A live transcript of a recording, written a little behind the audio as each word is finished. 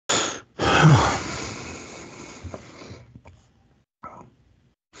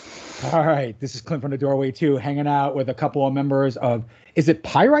All right, this is Clint from the Doorway too, hanging out with a couple of members of. Is it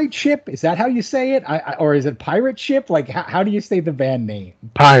Pyreship? Is that how you say it? Or is it Pirate Ship? Like, how do you say the band name?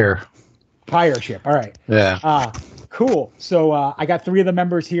 Pyreship. All right. Yeah. Cool. So I got 3 of the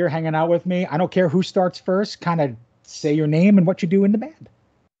members here hanging out with me. I don't care who starts first. Kind of say your name and what you do in the band.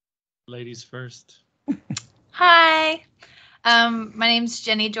 Ladies first. Hi. My name's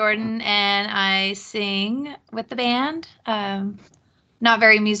Jenny Jordan, and I sing with the band. Not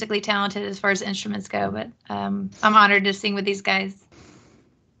very musically talented as far as instruments go, but I'm honored to sing with these guys.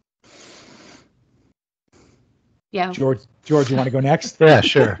 Yeah. George, you want to go next? Yeah,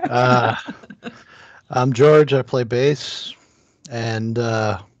 sure. I'm George. I play bass and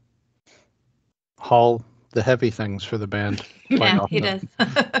haul the heavy things for the band. Yeah, he does.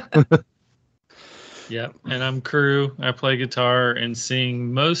 Yep. And I'm Crew. I play guitar and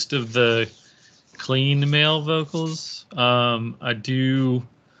sing most of the clean male vocals. I do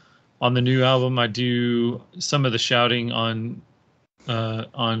on the new album. I do some of the shouting on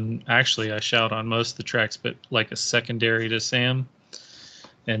actually I shout on most of the tracks, but like a secondary to Sam.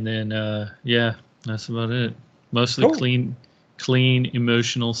 And then yeah, that's about it. Mostly cool. clean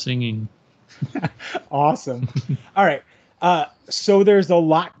emotional singing. Awesome. All right. So there's a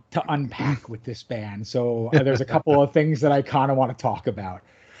lot to unpack with this band. So there's a couple of things that I kind of want to talk about.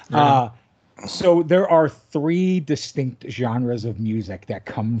 So there are 3 distinct genres of music that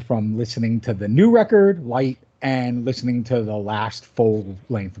come from listening to the new record, Light, and listening to the last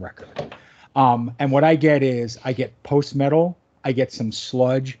full-length record. And what I get is I get post-metal, I get some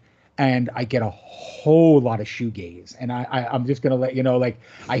sludge, and I get a whole lot of shoegaze. And I'm just gonna let you know, like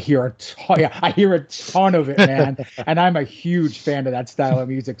I hear a ton of it, man. And I'm a huge fan of that style of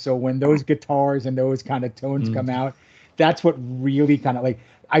music. So when those guitars and those kind of tones come out, that's what really kind of like.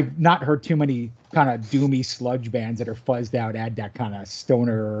 I've not heard too many kind of doomy sludge bands that are fuzzed out, add that kind of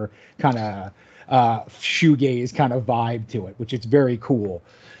stoner kind of shoegaze kind of vibe to it, which is very cool.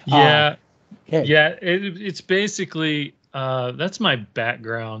 Yeah, it's basically that's my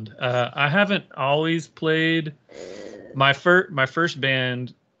background. I haven't always played. My first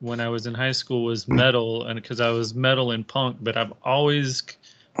band when I was in high school was metal, and because I was metal and punk, but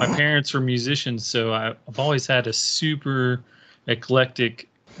my parents were musicians, so I've always had a super eclectic,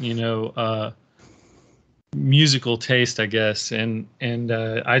 musical taste, I guess, and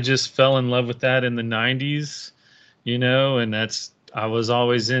I just fell in love with that in the 90s, and I was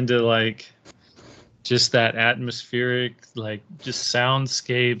always into like just that atmospheric, like just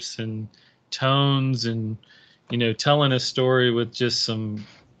soundscapes and tones and telling a story with just some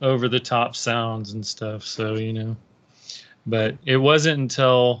over the top sounds and stuff. So but it wasn't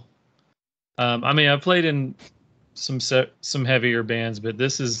until I played in some heavier bands, but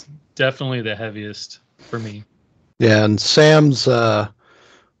this is definitely the heaviest for me. Yeah, and Sam's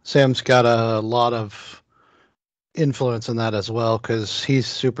got a lot of influence in that as well, because he's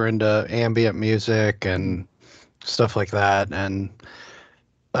super into ambient music and stuff like that. And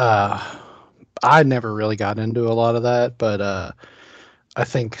I never really got into a lot of that, but I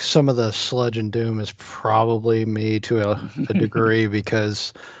think some of the sludge and doom is probably me to a degree,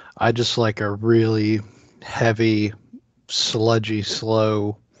 because I just like a really heavy, sludgy,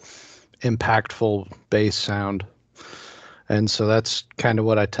 slow, impactful bass sound. And so that's kind of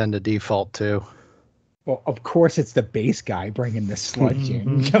what I tend to default to. Well, of course, it's the bass guy bringing the sludge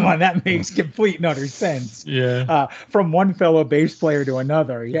in. Come on, that makes complete and utter sense. Yeah. From one fellow bass player to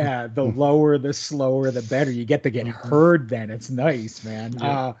another. Yeah, the lower, the slower, the better. You get to get heard then. It's nice, man.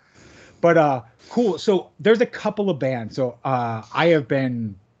 Yeah. But cool. So there's a couple of bands. So I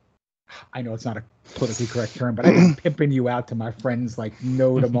know it's not a politically correct term, but I've been pimping you out to my friends like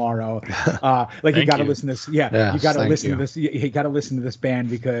no tomorrow. Like you got to listen to this. Yeah, you got to listen to this. You got to listen to this band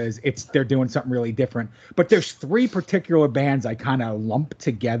because they're doing something really different. But there's 3 particular bands I kind of lump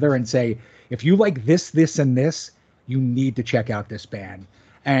together and say, if you like this, and this, you need to check out this band.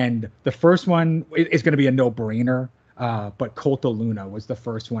 And the first one is going to be a no-brainer. But Colta Luna was the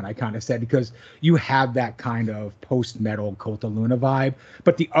first one I kind of said, because you have that kind of post-metal Colta Luna vibe.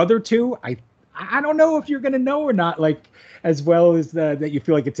 But the other 2, I don't know if you're going to know or not, like as well as that you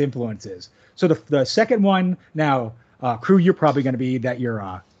feel like its influences. So the second one now, Crew, you're probably going to be that you're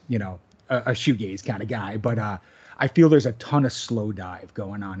a shoegaze kind of guy, but I feel there's a ton of slow dive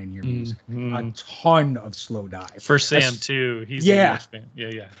going on in your music. A ton of slow dive. For Sam too. He's a huge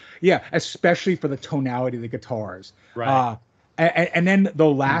fan. Yeah, especially for the tonality of the guitars. Right. And then the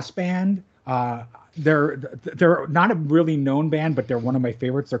last band, they're not a really known band, but they're one of my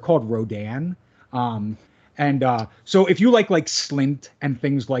favorites. They're called Rodan. So if you like Slint and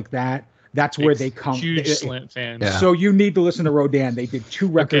things like that, That's where they come. Huge Slint fan. Yeah. So you need to listen to Rodan. They did 2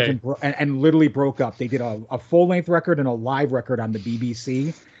 records Okay. and literally broke up. They did a full length record and a live record on the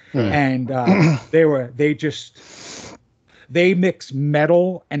BBC, and they mix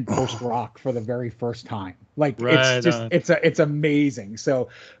metal and post rock for the very first time. Like it's amazing. So,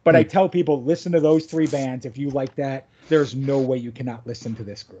 but I tell people, listen to those 3 bands. If you like that, there's no way you cannot listen to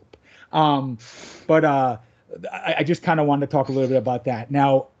this group. But I just kind of wanted to talk a little bit about that.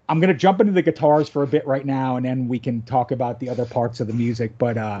 Now, I'm going to jump into the guitars for a bit right now, and then we can talk about the other parts of the music.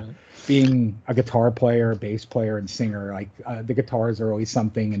 But being a guitar player, bass player, and singer, like the guitars are always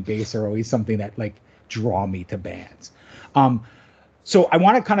something, and bass are always something that like draw me to bands. So I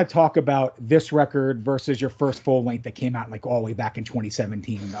want to kind of talk about this record versus your first full length that came out like all the way back in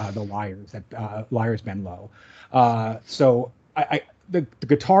 2017, The Liars, that Liars Bend Low. So the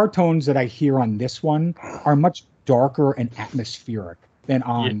guitar tones that I hear on this one are much darker and atmospheric than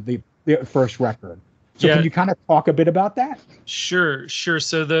on the first record. So can you kind of talk a bit about that? Sure.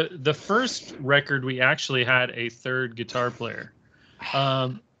 So the first record, we actually had a 3rd guitar player.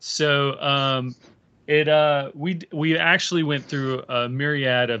 We actually went through a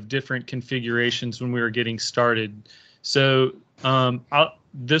myriad of different configurations when we were getting started. So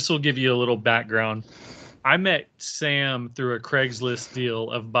this will give you a little background. I met Sam through a Craigslist deal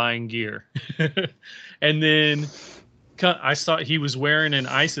of buying gear. And then I saw he was wearing an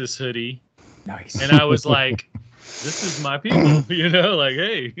ISIS hoodie. Nice. And I was like, this is my people, like,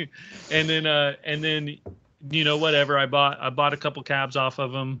 hey. And then whatever, I bought a couple cabs off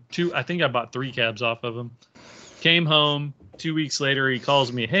of him. I think I bought 3 cabs off of him. Came home 2 weeks later, he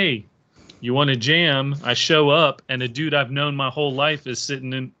calls me, hey, you want to jam? I show up, and a dude I've known my whole life is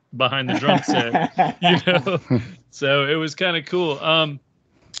sitting behind the drum set. So it was kind of cool.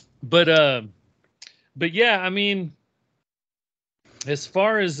 But yeah, I mean, as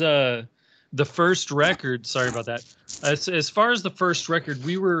far as the first record, sorry about that. As far as the first record,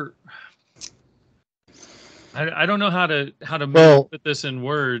 we were, I don't know how to put this in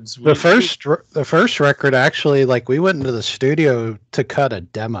words. The first record, actually, like, we went into the studio to cut a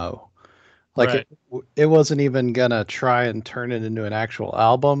demo. Like, right. it wasn't even gonna try and turn it into an actual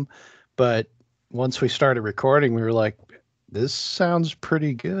album, but once we started recording, we were like, this sounds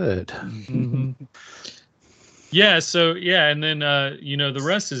pretty good. Mm-hmm. Yeah. So yeah, and then the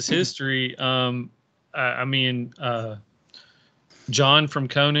rest is history. I mean, John from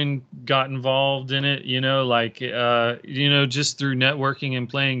Conan got involved in it, just through networking and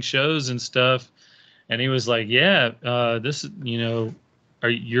playing shows and stuff. And he was like, yeah, this,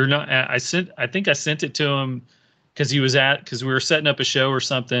 you're not, I think I sent it to him because we were setting up a show or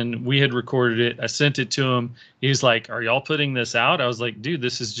something. We had recorded it. I sent it to him. He was like, are y'all putting this out? I was like, dude,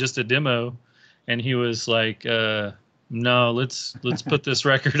 this is just a demo. And he was like, no, let's put this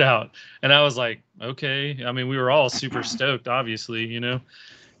record out. And I was like, okay. I mean, we were all super stoked, obviously,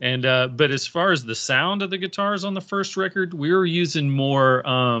 and but as far as the sound of the guitars on the first record, we were using more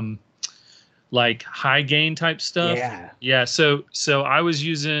like high gain type stuff. Yeah. So I was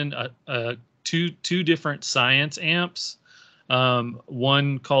using two different Science amps.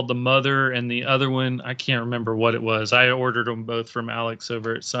 One called the Mother, and the other one, I can't remember what it was. I ordered them both from Alex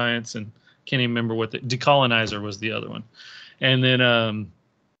over at Science, and can't even remember what the Decolonizer was the other one. And then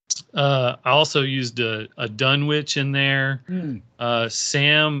I also used a Dunwich in there.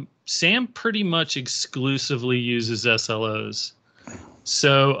 Sam pretty much exclusively uses SLOs.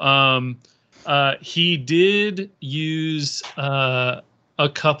 So he did use a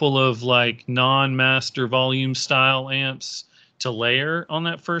couple of like non-master volume style amps to layer on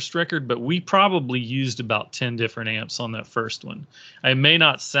that first record, but we probably used about 10 different amps on that first one. It may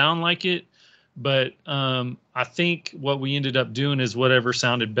not sound like it, but I think what we ended up doing is whatever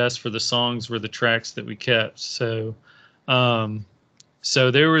sounded best for the songs were the tracks that we kept. So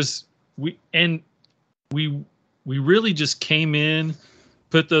there was, we really just came in,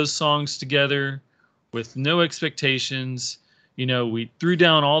 put those songs together with no expectations. We threw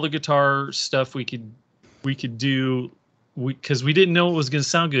down all the guitar stuff we could do, because we didn't know it was going to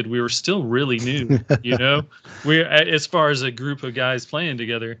sound good. We were still really new, we're as far as a group of guys playing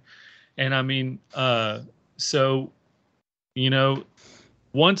together. And I mean,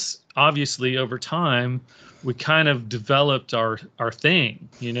 once, obviously, over time, we kind of developed our thing,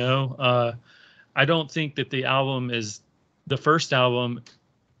 I don't think that the first album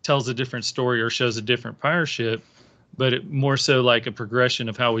tells a different story or shows a different Pyreship, but it more so like a progression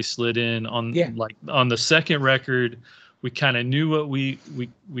of how we slid in on, like on the second record. We kind of knew what we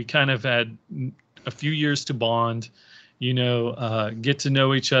kind of had a few years to bond, get to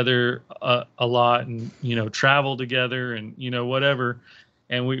know each other a lot, and travel together, and whatever.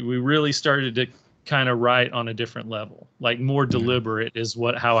 and we really started to kind of write on a different level, like more deliberate is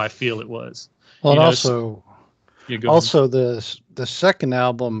how I feel it was. Well, You and know, also the second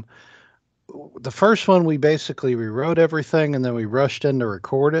album, the first one, we basically rewrote everything and then we rushed in to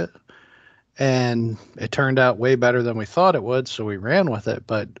record it, and it turned out way better than we thought it would, so we ran with it.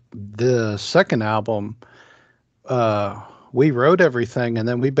 But the second album, we wrote everything and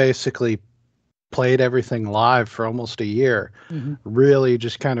then we basically played everything live for almost a year, really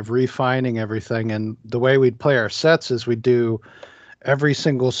just kind of refining everything. And the way we'd play our sets is we'd do every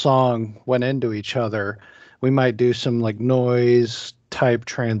single song went into each other. We might do some like noise type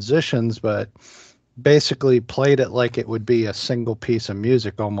transitions, but basically played it like it would be a single piece of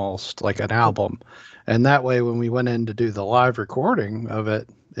music, almost like an album. And that way, when we went in to do the live recording of it,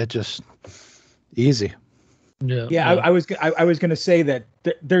 it just easy. Yeah. I was going to say that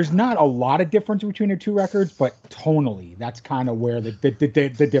there's not a lot of difference between the two records, but tonally, that's kind of where the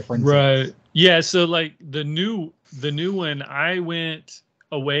difference is. Right. Yeah. So like the new one, I went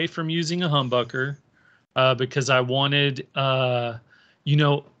away from using a humbucker because I wanted,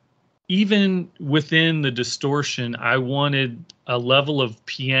 even within the distortion, I wanted a level of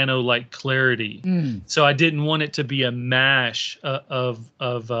piano-like clarity. So I didn't want it to be a mash of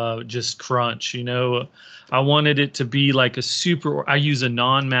just crunch. I wanted it to be like I use a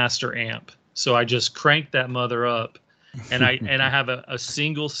non-master amp, so I just crank that mother up, and I have a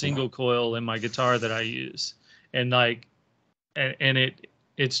single coil in my guitar that I use, and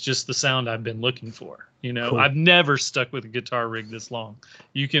it's just the sound I've been looking for. Cool. I've never stuck with a guitar rig this long.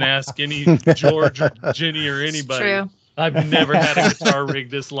 You can ask any George or Jenny or anybody. True. I've never had a guitar rig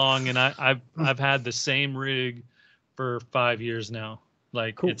this long, and I've had the same rig for 5 years now.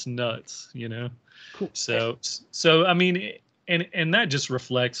 Like, cool. It's nuts, Cool. So I mean, and that just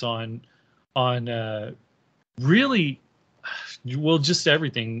reflects on really, well, just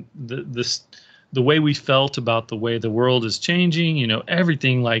everything. The way we felt about the way the world is changing,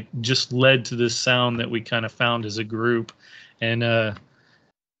 everything like just led to this sound that we kind of found as a group. And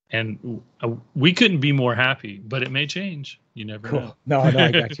we couldn't be more happy, but it may change. You never know. No,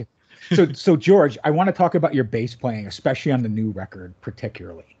 I got you. So George, I want to talk about your bass playing, especially on the new record,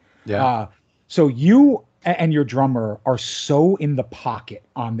 particularly. Yeah. So you and your drummer are so in the pocket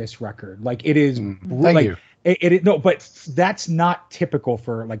on this record. Like it is Thank you. No, but that's not typical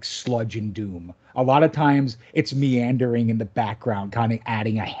for like sludge and doom. A lot of times it's meandering in the background, kind of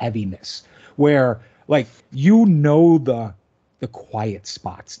adding a heaviness where like, the quiet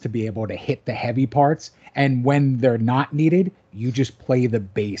spots to be able to hit the heavy parts. And when they're not needed, you just play the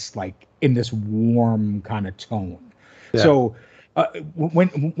bass like in this warm kind of tone. Yeah. So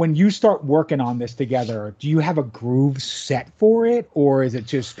when you start working on this together, do you have a groove set for it, or is it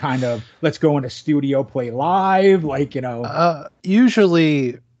just kind of let's go in a studio, play live,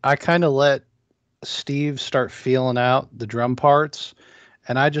 Usually I kind of let Steve start feeling out the drum parts,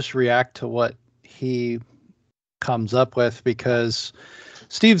 and I just react to what he comes up with, because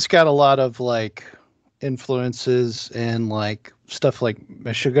Steve's got a lot of like influences in like stuff like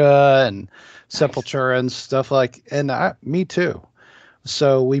Meshuggah and Sepultura and stuff and me too.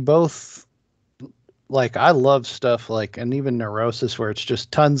 So we both like, I love stuff like, and even Neurosis, where it's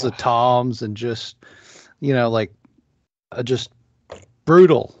just tons of toms and just, just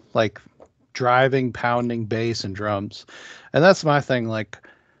brutal, like driving, pounding bass and drums. And that's my thing. Like,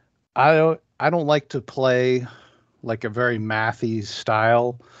 I don't like to play like a very mathy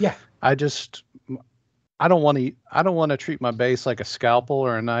style. Yeah. I don't want to treat my bass like a scalpel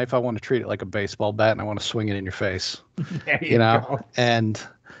or a knife. I want to treat it like a baseball bat, and I want to swing it in your face. you know? And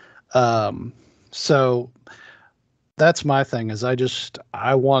so that's my thing, is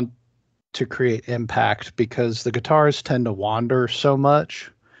I want to create impact, because the guitars tend to wander so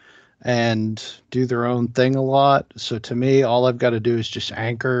much and do their own thing a lot. So to me, all I've got to do is just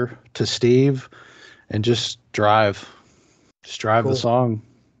anchor to Steve and just drive cool. The song,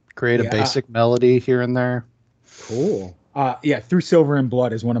 create a basic melody here and there. Cool. Through Silver and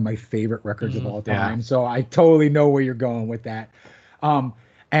Blood is one of my favorite records of all time. Yeah. So I totally know where you're going with that.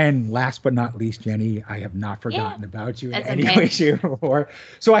 And last but not least, Jenny, I have not forgotten about you in any way, shape, or form.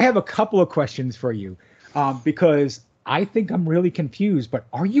 So I have a couple of questions for you, because I think I'm really confused. But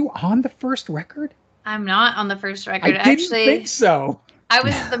are you on the first record? I'm not on the first record. I didn't think so. I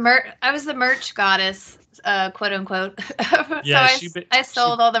was the merch goddess, quote unquote. Yeah, so I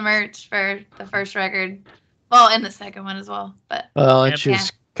sold all the merch for the first record. Well, and the second one as well. But and she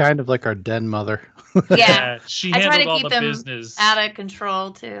was kind of like our den mother. Yeah, she I try handled to all keep the them business out of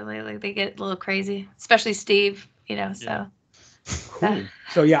control too. Like they get a little crazy, especially Steve. So Cool.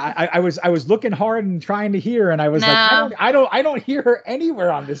 So yeah, I was looking hard and trying to hear, and I was like, No. I don't hear her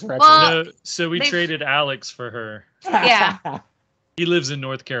anywhere on this record. Well, No, so we traded Alex for her. yeah. He lives in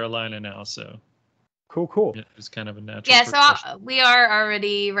North Carolina now, so Cool. it was kind of a natural. Yeah, so we are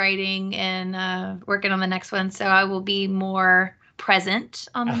already writing and working on the next one, so I will be more present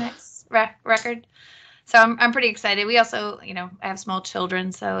on the next record. So I'm pretty excited. We also, I have small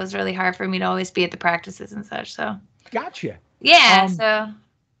children, so it was really hard for me to always be at the practices and such. So Gotcha. yeah.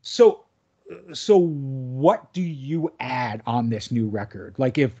 So what do you add on this new record?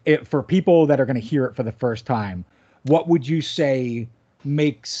 Like, if for people that are going to hear it for the first time, what would you say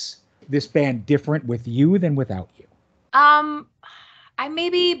makes this band different with you than without you? I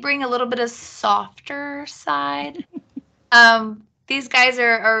maybe bring a little bit of softer side. These guys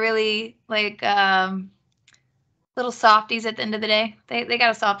are really like little softies at the end of the day. They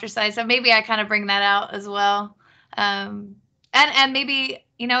got a softer side, so maybe I kind of bring that out as well. And maybe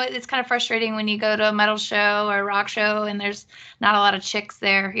it's kind of frustrating when you go to a metal show or a rock show and there's not a lot of chicks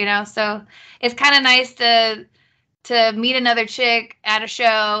there. So it's kind of nice to meet another chick at a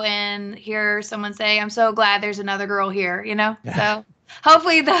show and hear someone say, "I'm so glad there's another girl here." So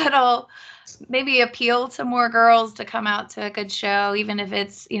hopefully that'll maybe appeal to more girls to come out to a good show, even if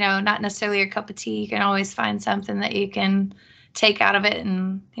it's, not necessarily your cup of tea. You can always find something that you can take out of it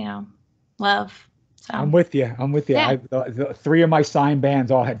and, love. So I'm with you. Yeah. The three of my signed bands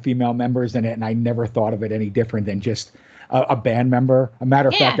all had female members in it, and I never thought of it any different than just a band member. A matter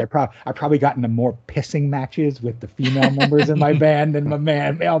of fact, I probably got into more pissing matches with the female members in my band than the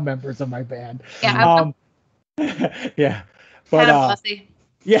male members of my band. Yeah. Yeah. But kind of fussy.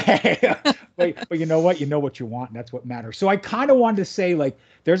 yeah, but you know what? You know what you want, and that's what matters. So I kind of wanted to say, like,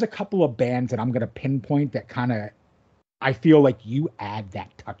 there's a couple of bands that I'm going to pinpoint that kind of, I feel like you add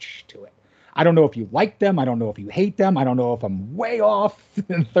that touch to it. I don't know if you like them. I don't know if you hate them. I don't know if I'm way off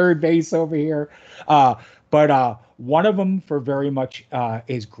in third base over here. But one of them for very much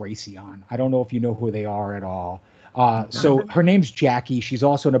is Graceon. I don't know if you know who they are at all. So her name's Jackie. She's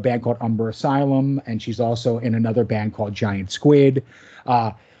also in a band called Umber Asylum, and she's also in another band called Giant Squid.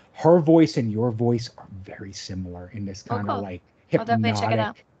 Her voice and your voice are very similar in this kind of like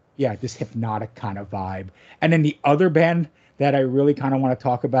hypnotic, this hypnotic kind of vibe. And then the other band that I really kind of want to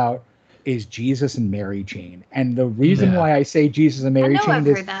talk about is Jesus and Mary Jane. And the reason why I say Jesus and Mary Jane I've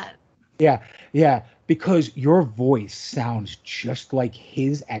is, heard that. Yeah, because your voice sounds just like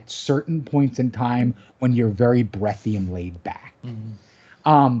his at certain points in time when you're very breathy and laid back.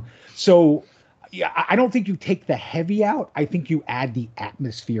 So yeah, I don't think you take the heavy out. I think you add the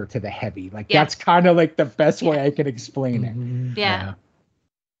atmosphere to the heavy. Like that's kind of like the best way I can explain it. Yeah.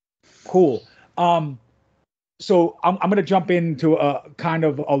 Cool. So I'm going to jump into a kind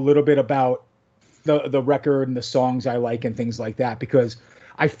of a little bit about the record and the songs I like and things like that, because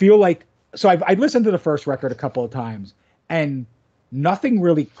I feel like, so I've listened to the first record a couple of times and nothing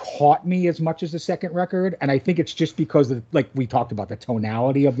really caught me as much as the second record. And I think it's just because of, like we talked about, the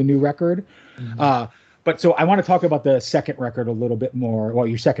tonality of the new record. But so I want to talk about the second record a little bit more. Well,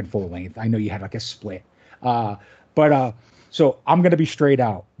 your second full length. I know you had like a split. So I'm going to be straight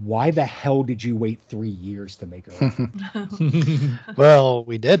out. Why the hell did you wait 3 years to make a record? Well,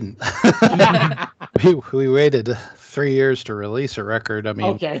 we didn't. we waited 3 years to release a record. I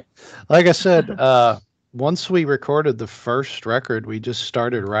mean, like I said, once we recorded the first record, we just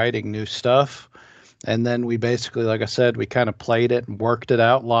started writing new stuff. And then we basically, like I said, we kind of played it and worked it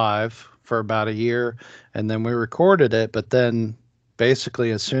out live for about a year. And then we recorded it. But then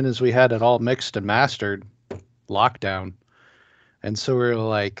basically, as soon as we had it all mixed and mastered, lockdown. And so we were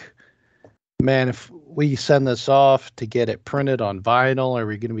like, man, if we send this off to get it printed on vinyl, are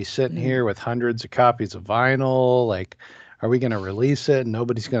we going to be sitting here with hundreds of copies of vinyl? Like, are we going to release it and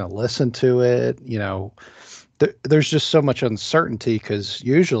nobody's going to listen to it? There's just so much uncertainty because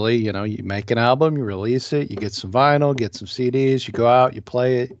usually, you make an album, you release it, you get some vinyl, get some CDs, you go out, you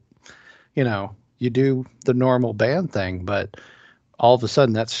play it, you do the normal band thing. But all of a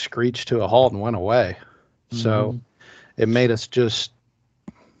sudden that screeched to a halt and went away. So it made us just.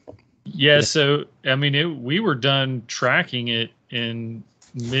 Yeah. So, I mean, we were done tracking it in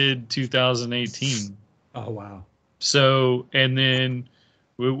mid 2018. Oh, wow. So, and then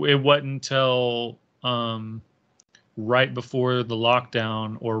it wasn't until right before the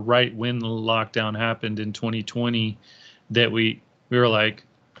lockdown or right when the lockdown happened in 2020 that we were like,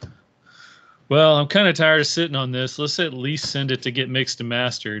 well, I'm kind of tired of sitting on this. Let's at least send it to get mixed and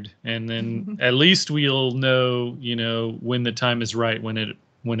mastered. And then at least we'll know, when the time is right, when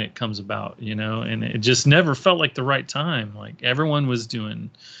it comes about, and it just never felt like the right time. Like everyone was doing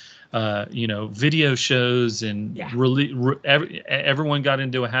video shows, and everyone got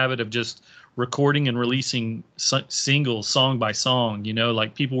into a habit of just recording and releasing singles song by song.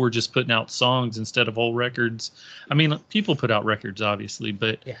 Like people were just putting out songs instead of whole records. I mean, people put out records obviously,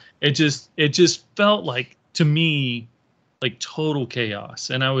 but it just felt like, to me, like total chaos.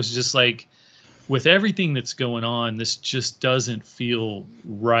 And I was just like, with everything that's going on, this just doesn't feel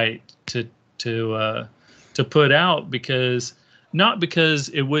right to put out, not because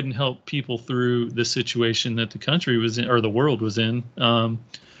it wouldn't help people through the situation that the country was in, or the world was in,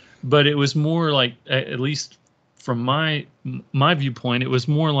 but it was more like, at least from my viewpoint, it was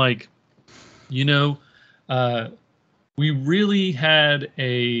more like, we really had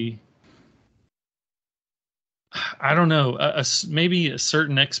maybe a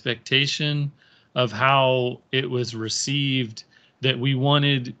certain expectation of how it was received, that we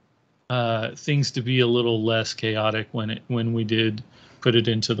wanted things to be a little less chaotic when we did put it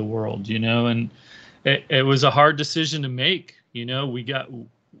into the world, and it was a hard decision to make. We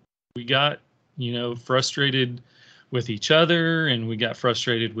got frustrated with each other, and we got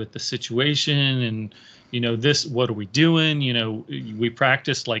frustrated with the situation, and what are we doing? We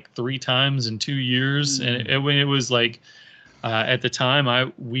practiced like 3 times in 2 years, and it was like, at the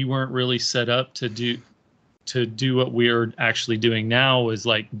time, we weren't really set up to do what we are actually doing now, is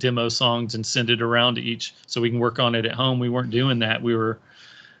like demo songs and send it around to each so we can work on it at home. We weren't doing that. We were,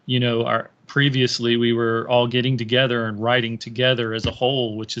 previously we were all getting together and writing together as a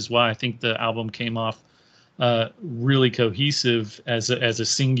whole, which is why I think the album came off really cohesive as a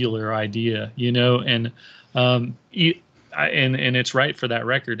singular idea, and and it's right for that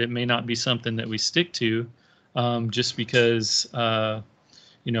record. It may not be something that we stick to, just because of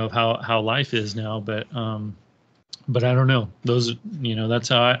how life is now, but I don't know. Those, that's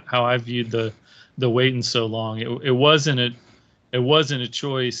how I viewed the waiting so long. It wasn't a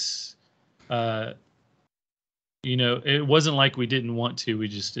choice. It wasn't like we didn't want to. We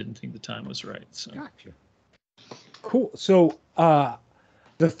just didn't think the time was right. So. Gotcha. Cool. So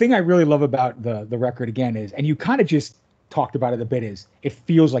the thing I really love about the record, again, is, and you kind of just talked about it a bit, is it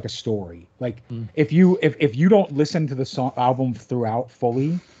feels like a story. Like if you don't listen to the album throughout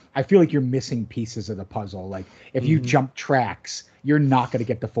fully, I feel like you're missing pieces of the puzzle. Like if you jump tracks, you're not going to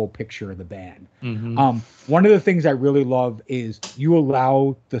get the full picture of the band. One of the things I really love is you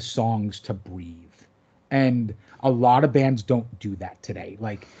allow the songs to breathe. And a lot of bands don't do that today.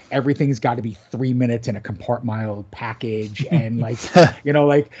 Like everything's got to be 3 minutes in a compartmental package, and like,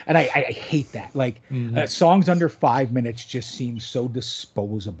 and I hate that. Like songs under 5 minutes just seem so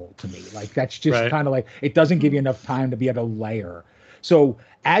disposable to me. Like that's just kind of like, it doesn't give you enough time to be able to layer. So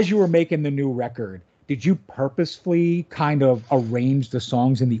as you were making the new record, did you purposefully kind of arrange the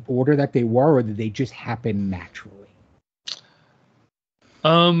songs in the order that they were, or did they just happen naturally?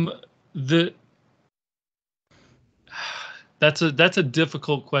 That's a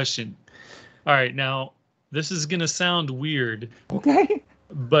difficult question. All right, now this is gonna sound weird. Okay.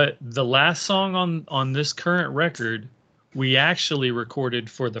 But the last song on this current record, we actually recorded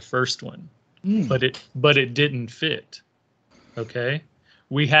for the first one, but it didn't fit. Okay,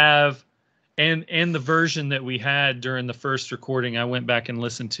 we have, and the version that we had during the first recording, I went back and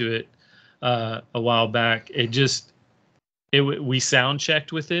listened to it a while back. We sound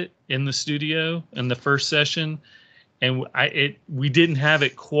checked with it in the studio in the first session. And we didn't have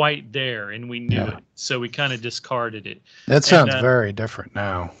it quite there, and we knew it, so we kind of discarded it. That sounds very different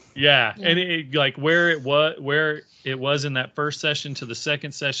now. Yeah, and it, like where it was in that first session to the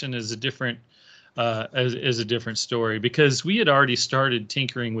second session is a different story, because we had already started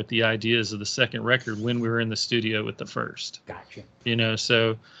tinkering with the ideas of the second record when we were in the studio with the first. Gotcha.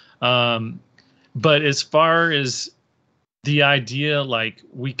 So, but as far as the idea, like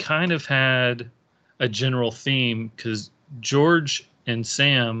we kind of had a general theme, because George and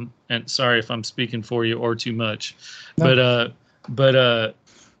Sam, and sorry if I'm speaking for you or too much, but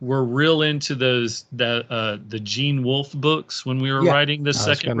we're real into the Gene Wolfe books when we were writing the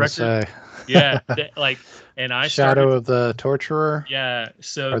second record. And I Shadow of the Torturer. Yeah,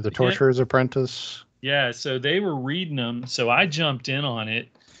 so or the Torturer's Apprentice. Yeah, so they were reading them, so I jumped in on it,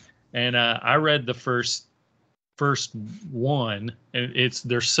 and I read the first one, and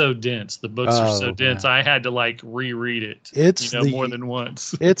they're so dense. The books are so dense. I had to like reread it. It's more than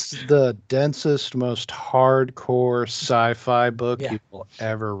once. It's the densest, most hardcore sci-fi book you will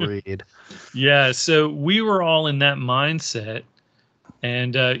ever read. Yeah, so we were all in that mindset,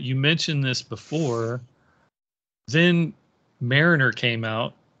 and you mentioned this before. Then Mariner came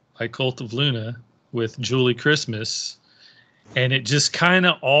out by Cult of Luna with Julie Christmas, and it just kind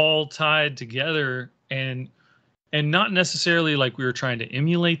of all tied together. And not necessarily like we were trying to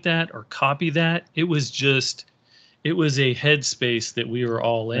emulate that or copy that. It was a headspace that we were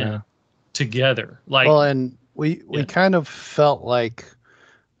all in together. Like, well, and we kind of felt like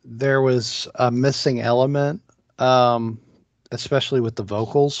there was a missing element, especially with the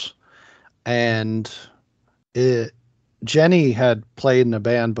vocals. And Jenny had played in a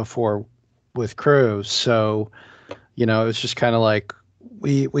band before with Crew, so it was just kind of like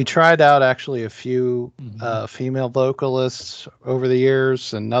we tried out actually a few female vocalists over the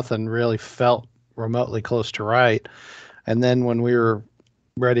years, and nothing really felt remotely close to right. And then when we were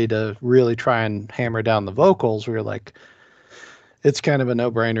ready to really try and hammer down the vocals, we were like, it's kind of a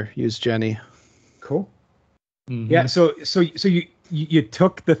no-brainer. Use Jenny. Cool. Yeah. So you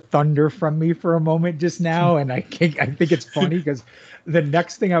took the thunder from me for a moment just now, and I think it's funny because the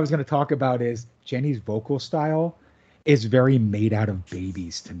next thing I was going to talk about is Jenny's vocal style is very Made Out of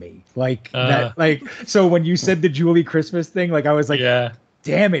Babies to me. Like that. Like, so when you said the Julie Christmas thing, like I was like,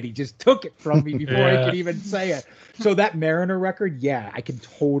 damn it, he just took it from me before I could even say it. So that Mariner record, I can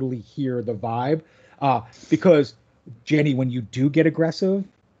totally hear the vibe, because Jenny, when you do get aggressive,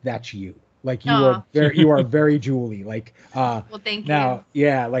 that's you. Like you are very Julie. Like well, thank you. Now,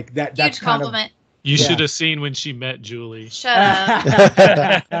 like that. Huge that's compliment. Kind of, you should have seen when she met Julie. Shut up.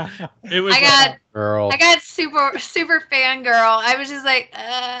 It was I got super fangirl. I was just like,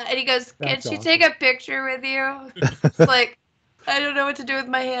 and he goes, "Can she take a picture with you?" It's like, I don't know what to do with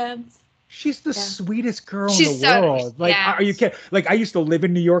my hands. She's the sweetest girl in the world. Like, are you kidding? Like, I used to live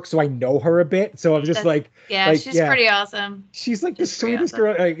in New York, so I know her a bit. So I'm just she's pretty awesome. She's like the sweetest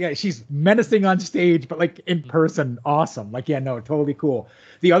girl. Like, she's menacing on stage, but like in person, awesome. Like, totally cool.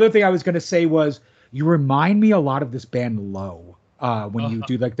 The other thing I was going to say was you remind me a lot of this band Low when you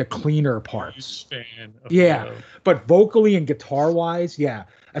do like the cleaner parts. Fan of Low. But vocally and guitar wise,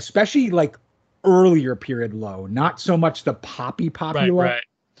 especially like earlier period Low, not so much the poppy Low. Right.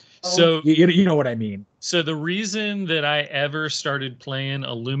 So you know what I mean. So the reason that I ever started playing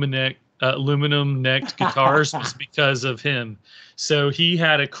aluminum necked guitars was because of him. So he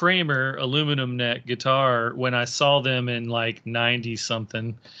had a Kramer aluminum neck guitar when I saw them in like 90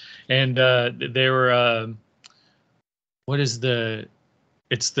 something, and they were it's the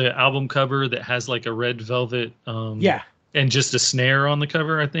album cover that has like a red velvet and just a snare on the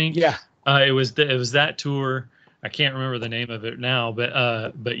cover, I think. It was that tour. I can't remember the name of it now, but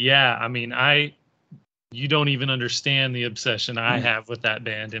I mean, you don't even understand the obsession I have with that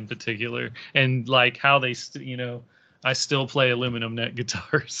band in particular, and like how they, I still play aluminum neck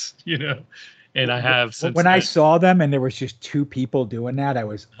guitars, and I have since. When I saw them and there was just two people doing that, I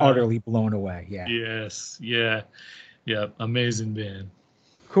was utterly blown away. Yeah. Yes. Yeah. Amazing band.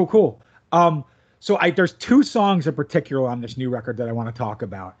 Cool. So there's two songs in particular on this new record that I want to talk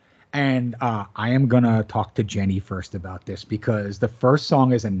about. And I am going to talk to Jenny first about this because the first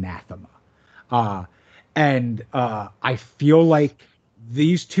song is Anathema. And I feel like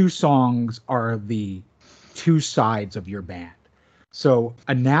these two songs are the two sides of your band. So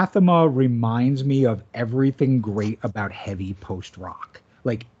Anathema reminds me of everything great about heavy post-rock.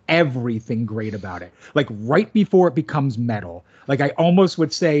 Like everything great about it. Like right before it becomes metal. Like I almost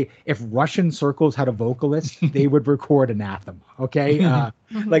would say if Russian Circles had a vocalist, they would record Anathema. Okay.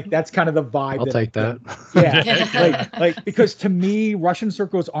 Like that's kind of the vibe. I'll take that. Yeah. like because to me, Russian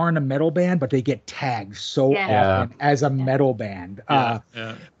Circles aren't a metal band, but they get tagged so often as a metal band.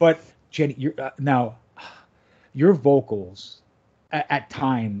 But Jenny, your vocals at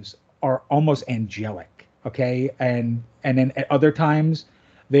times are almost angelic. Okay. And then at other times,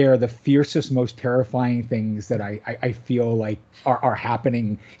 they are the fiercest, most terrifying things that I feel like are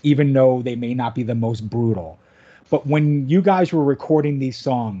happening, even though they may not be the most brutal. But when you guys were recording these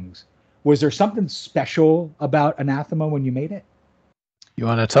songs, was there something special about Anathema when you made it? You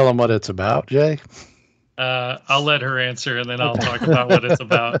want to tell them what it's about, Jay? I'll let her answer, and then I'll talk about what it's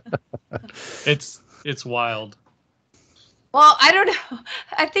about. It's wild. Well, I don't know.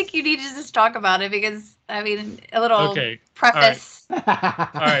 I think you need to just talk about it because, I mean, a little preface. All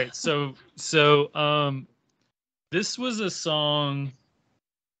right. So this was a song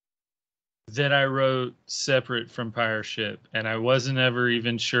that I wrote separate from Pyreship, and I wasn't ever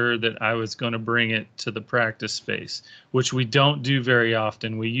even sure that I was going to bring it to the practice space, which we don't do very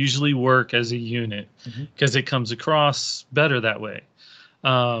often. We usually work as a unit because it comes across better that way.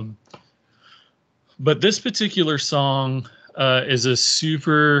 But this particular song is a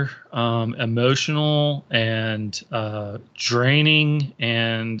super emotional and draining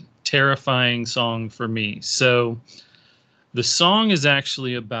and terrifying song for me. So the song is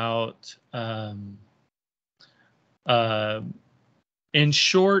actually about, in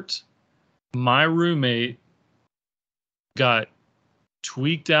short, my roommate got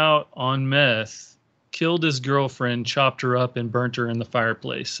tweaked out on meth, killed his girlfriend, chopped her up, and burnt her in the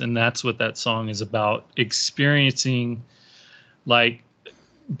fireplace. And that's what that song is about. Experiencing, like,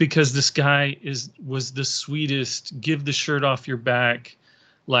 because this guy was the sweetest, give the shirt off your back,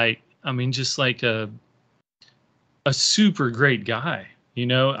 like, I mean, just like a super great guy. You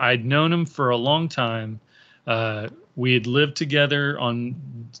know, I'd known him for a long time. We had lived together on,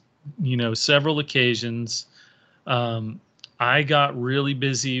 you know, several occasions. I got really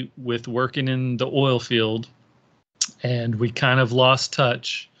busy with working in the oil field, and we kind of lost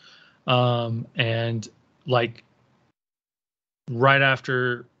touch. And like right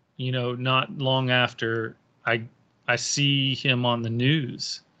after, you know, not long after, I see him on the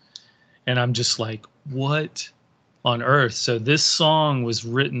news, and I'm just like, what on earth? So this song was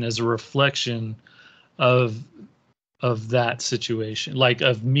written as a reflection of that situation, like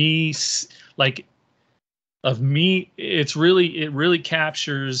of me, like of me. It really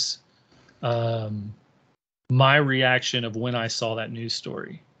captures my reaction of when I saw that news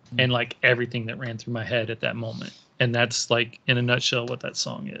story, and like everything that ran through my head at that moment. And that's like in a nutshell what that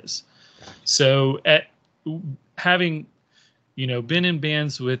song is. So having, you know, been in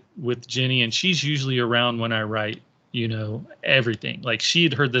bands with Jenny, and she's usually around when I write, you know, everything. Like she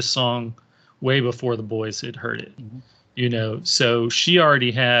had heard this song way before the boys had heard it, you know, so she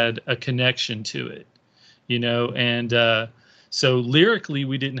already had a connection to it, you know, and so lyrically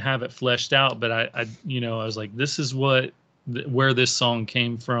we didn't have it fleshed out, but I you know, I was like, this is where this song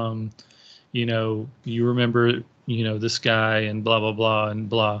came from, you know, you remember, you know, this guy and blah blah blah and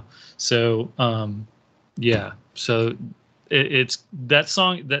blah. So yeah, so it's that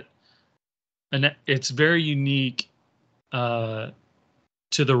song and it's very unique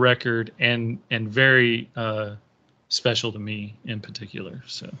to the record, and very special to me in particular.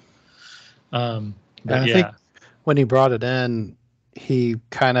 So but I yeah, think when he brought it in, he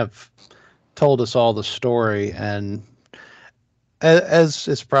kind of told us all the story, and as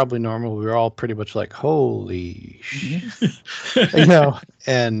is probably normal, we were all pretty much like, holy you know,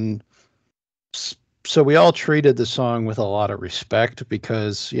 and so we all treated the song with a lot of respect,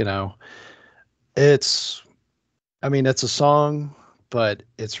 because, you know, it's a song, but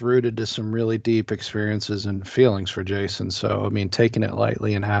it's rooted to some really deep experiences and feelings for Jason. So, I mean, taking it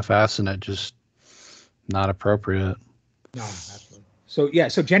lightly and half-assing it, just not appropriate. No, absolutely. So yeah,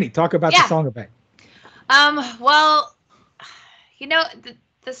 so Jenny, talk about the song a bit. Well, you know,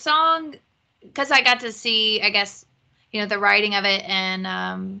 the song, because I got to see, I guess, you know, the writing of it,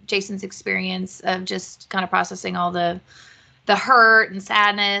 and Jason's experience of just kind of processing all the hurt and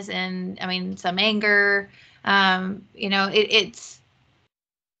sadness, and I mean some anger. You know, it's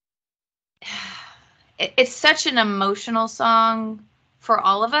such an emotional song for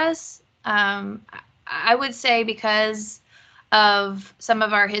all of us. I would say because of some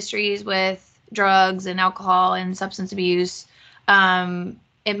of our histories with drugs and alcohol and substance abuse,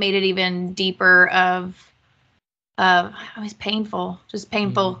 it made it even deeper it was painful, just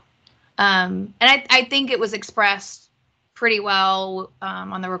painful. And I think it was expressed pretty well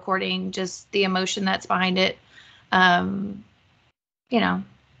on the recording, just the emotion that's behind it. You know,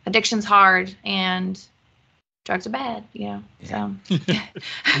 addiction's hard and drugs are bad, you know. So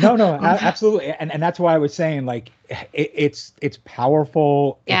no, absolutely. And that's why I was saying, like, it's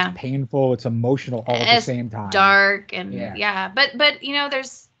powerful, it's painful, it's emotional all at the same time. Dark and but you know,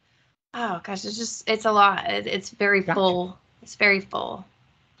 there's, oh gosh, it's a lot. It's very full. It's very full.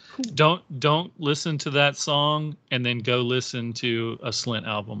 Don't listen to that song and then go listen to a Slint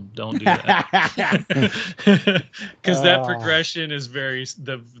album. Don't do that. Because that progression is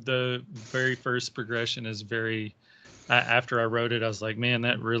the very first progression is very, after I wrote it, I was like, man,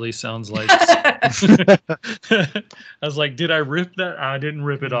 that really sounds like I was like, did I rip that? I didn't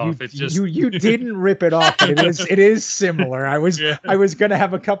rip it off. It just you didn't rip it off. It is similar. I was gonna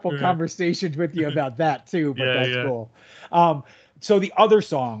have a couple conversations with you about that too, but that's cool. So the other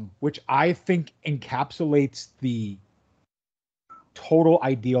song, which I think encapsulates the total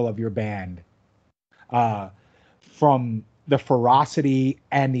ideal of your band, from the ferocity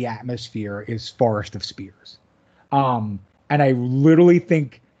and the atmosphere, is Forest of Spears. And I literally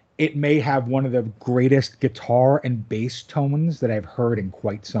think it may have one of the greatest guitar and bass tones that I've heard in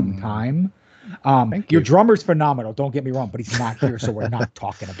quite some time. Your drummer's phenomenal, don't get me wrong, but he's not here, so we're not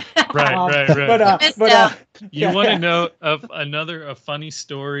talking about it. Right. But you want to know of a funny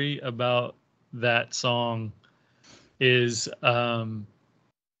story about that song is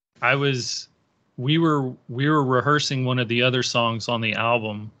we were rehearsing one of the other songs on the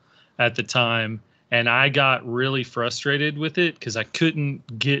album at the time, and I got really frustrated with it because I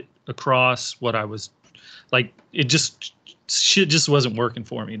couldn't get across what I was like it just shit just wasn't working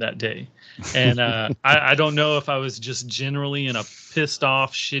for me that day. And I don't know if I was just generally in a pissed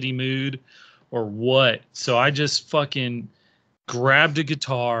off, shitty mood or what. So I just fucking grabbed a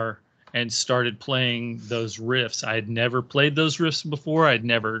guitar and started playing those riffs. I had never played those riffs before. I had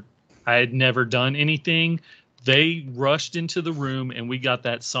never done anything. They rushed into the room and we got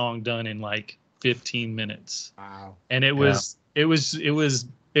that song done in like 15 minutes. Wow. And it was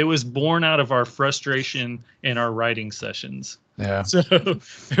born out of our frustration in our writing sessions. Yeah. So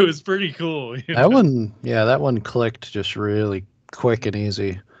it was pretty cool. That one clicked just really quick and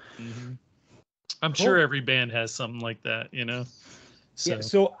easy. Mm-hmm. I'm Cool. sure every band has something like that, you know? So. Yeah,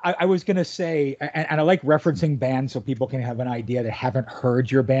 so I was going to say, and I like referencing bands so people can have an idea that haven't heard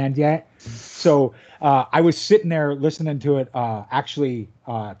your band yet. So I was sitting there listening to it, actually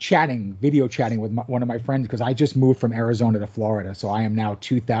video chatting with one of my friends, because I just moved from Arizona to Florida. So I am now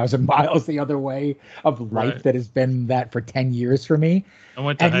 2,000 miles the other way of life that has been that for 10 years for me. I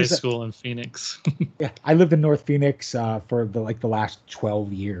went to high school in Phoenix. Yeah, I lived in North Phoenix for the last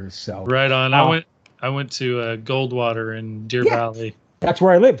 12 years. So right on. I went to Goldwater in Deer Valley. That's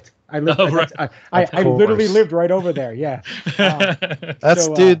where I lived. I literally lived right over there. Yeah.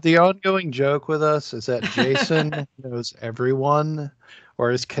 Dude, the ongoing joke with us is that Jason knows everyone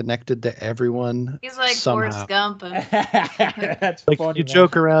or is connected to everyone. He's like somehow. Forrest Gump. That's like funny, you man.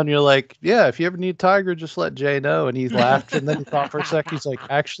 joke around, you're like, yeah, if you ever need Tiger, just let Jay know. And he laughed, and then he thought for a second, he's like,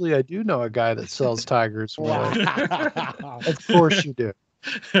 actually, I do know a guy that sells Tigers. Wow. Of course you do.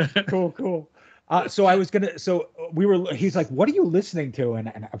 Cool. He's like, what are you listening to?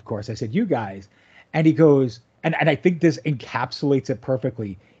 And of course I said, you guys. And he goes, and I think this encapsulates it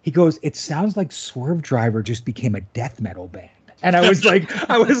perfectly. He goes, it sounds like Swerve Driver just became a death metal band. And I was like,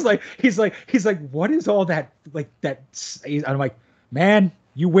 he's like, what is all that? Like that. I'm like, man,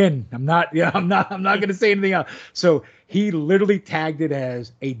 you win. I'm not going to say anything else. So he literally tagged it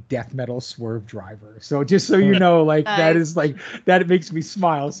as a death metal Swerve Driver. So just so you know, like that is like, that makes me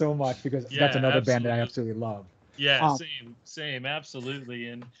smile so much, because that's another band that I absolutely love. Yeah, same, absolutely.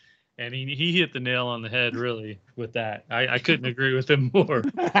 And he hit the nail on the head really with that. I couldn't agree with him more.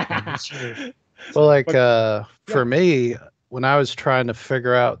 Sure. Well, for me, when I was trying to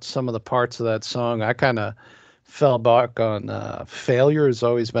figure out some of the parts of that song, I kind of fell back on Failure has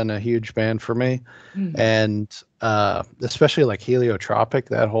always been a huge band for me. Mm-hmm. And especially like Heliotropic,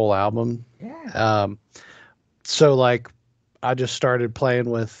 that whole album. Yeah. So like I just started playing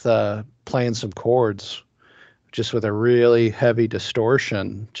some chords just with a really heavy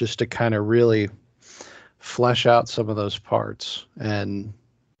distortion, just to kind of really flesh out some of those parts. And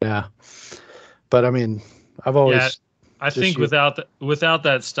yeah, but I mean, I've always, I think without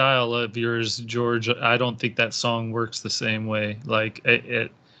that style of yours, George, I don't think that song works the same way. Like the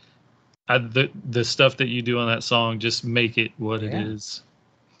stuff that you do on that song just make it what it is.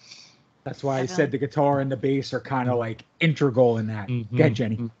 That's why I said the guitar and the bass are kind of like integral in that. Mm-hmm. Go ahead,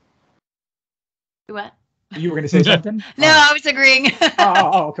 Jenny. What? You were going to say something? No, I was agreeing.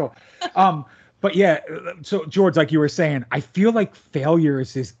 Oh, cool. But yeah, so George, like you were saying, I feel like Failure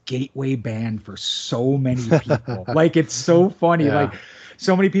is this gateway band for so many people. Like it's so funny. Yeah. Like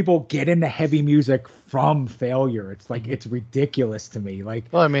so many people get into heavy music from Failure. It's like it's ridiculous to me. Like,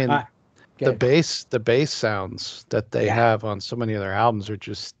 well, I mean, the bass sounds that they have on so many of their albums are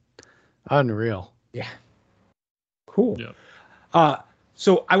just unreal. Yeah. Cool. Yeah.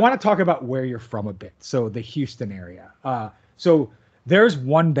 So I want to talk about where you're from a bit. So the Houston area. So there's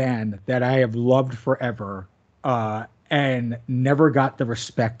one band that I have loved forever and never got the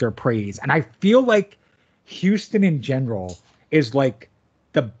respect or praise. And I feel like Houston in general is like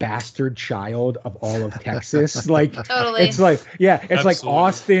the bastard child of all of Texas. Like totally. It's like, it's Absolutely. Like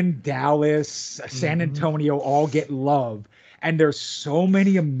Austin, Dallas, San Antonio all get love. And there's so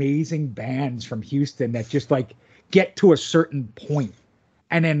many amazing bands from Houston that just like get to a certain point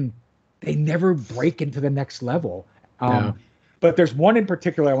and then they never break into the next level. But there's one in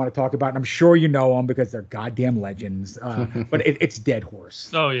particular I want to talk about, and I'm sure you know them because they're goddamn legends. But it's Dead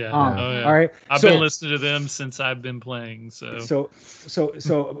Horse. Oh yeah. All right. I've been listening to them since I've been playing. So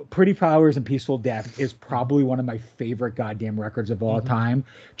Pretty Flowers and Peaceful Death is probably one of my favorite goddamn records of all time,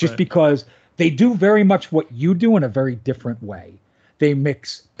 just because they do very much what you do in a very different way. They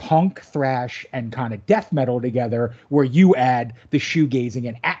mix punk, thrash, and kind of death metal together, where you add the shoegazing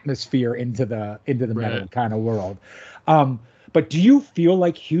and atmosphere into the metal kind of world. But do you feel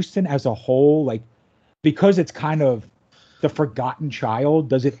like Houston as a whole, like, because it's kind of the forgotten child,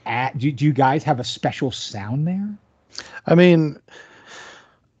 does it add, do you guys have a special sound there? I mean,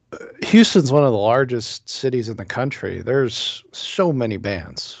 Houston's one of the largest cities in the country. There's so many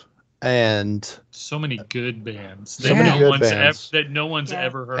bands. and So many good bands So many good bands. that no one's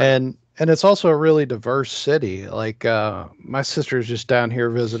ever heard. And it's also a really diverse city. Like my sister's just down here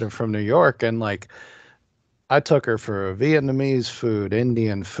visiting from New York, and like I took her for Vietnamese food,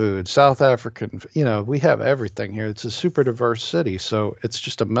 Indian food, South African. You know, we have everything here. It's a super diverse city, so it's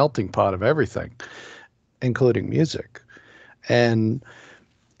just a melting pot of everything, including music. And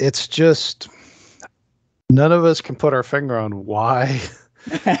it's just none of us can put our finger on why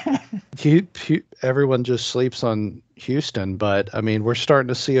everyone just sleeps on Houston. But I mean, we're starting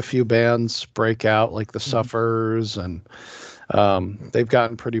to see a few bands break out, like the Suffers, and they've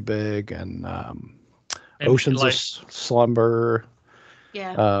gotten pretty big, and Oceans of Slumber.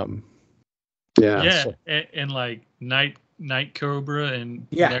 Yeah. So. And like Night Cobra and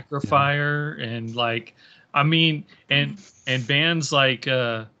Yeah. Necrofire and like, I mean, and bands like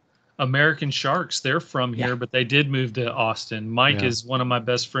American Sharks, they're from here, but they did move to Austin. Mike is one of my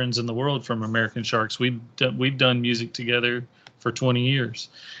best friends in the world from American Sharks. We've done music together for 20 years,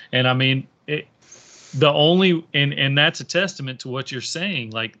 and I mean, and that's a testament to what you're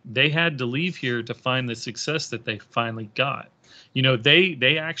saying. Like, they had to leave here to find the success that they finally got. You know,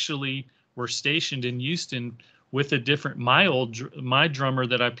 they actually were stationed in Houston with a different my drummer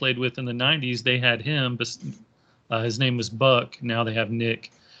that I played with in the 90s. They had him, his name was Buck. Now they have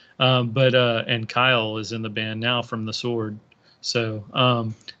Nick. And Kyle is in the band now from The Sword.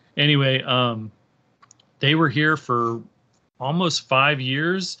 So anyway, they were here for almost 5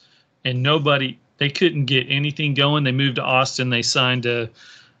 years, and they couldn't get anything going. They moved to Austin. They signed to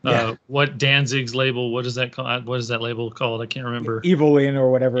what Danzig's label. What is that called? What is that label called? I can't remember. Evelyn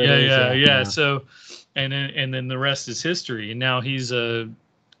or whatever it is. Yeah. So, and then the rest is history. And now he's an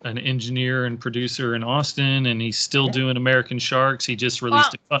engineer and producer in Austin, and he's still doing American Sharks. He just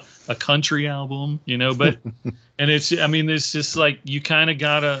released a country album, you know, but, and it's just like, you kind of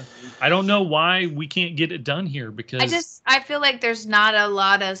gotta, I don't know why we can't get it done here, because I feel like there's not a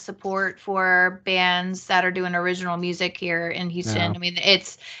lot of support for bands that are doing original music here in Houston. Yeah. I mean,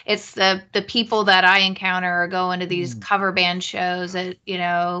 it's the people that I encounter are going to these cover band shows at, you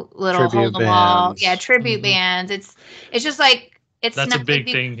know, little hole in the wall. Yeah. Tribute bands. It's just like, that's a big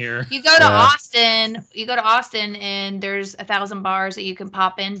thing here. You go to Austin, and there's 1,000 bars that you can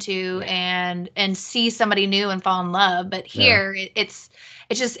pop into and see somebody new and fall in love. But here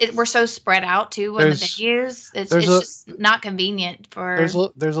we're so spread out too in the venues. It's just not convenient for.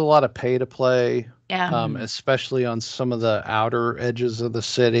 There's a lot of pay to play. Especially on some of the outer edges of the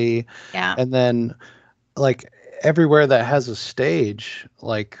city. Yeah. And then like everywhere that has a stage,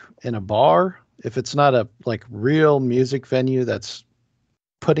 like in a bar, if it's not a like real music venue that's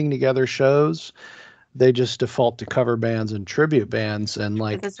putting together shows, they just default to cover bands and tribute bands, and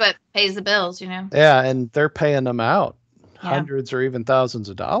like that's what pays the bills, you know. Yeah, and they're paying them out hundreds or even thousands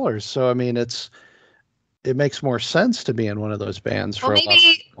of dollars. So I mean, it makes more sense to be in one of those bands. Well,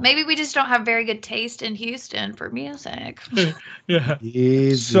 maybe we just don't have very good taste in Houston for music.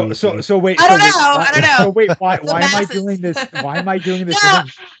 Easy. So wait. I don't know. So wait, why am I doing this? Why am I doing this? No,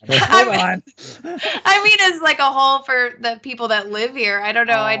 Hold on. I mean, as like a whole for the people that live here. I don't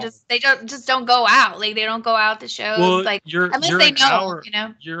know. They don't go out. Like, they don't go out to shows. Well, like unless they know, you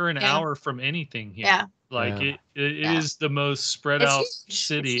know. You're an hour from anything here. Yeah. Like it is the most spread out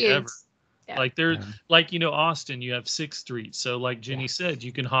city ever. Yeah. Like like, you know, Austin, you have 6th Street. So like Jenny said,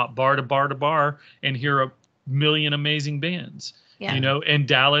 you can hop bar to bar to bar and hear a million amazing bands. Yeah. You know, in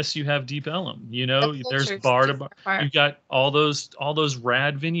Dallas you have Deep Ellum. You know, there's bar to bar. You got all those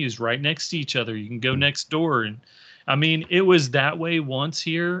rad venues right next to each other. You can go next door, and I mean, it was that way once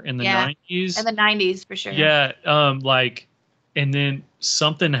here in the 90s. In the 90s for sure. Yeah, and then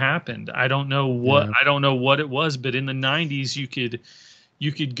something happened. I don't know what it was, but in the 90s you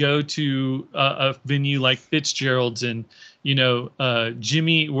could go to a venue like Fitzgerald's, and you know,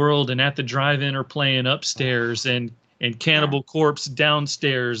 Jimmy Eat World and At the Drive-In are playing upstairs, and Cannibal Corpse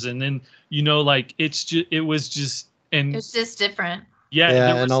downstairs, and then, you know, like it was just different.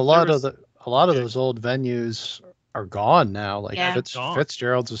 And a lot of those old venues are gone now. Like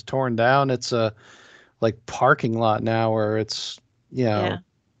Fitzgerald's is torn down. It's a like parking lot now, where it's, you know,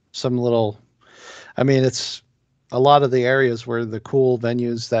 some little, I mean, it's a lot of the areas where the cool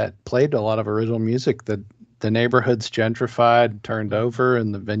venues that played a lot of original music, the neighborhood's gentrified, turned over,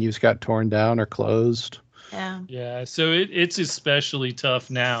 and the venues got torn down or closed. Yeah. So it's especially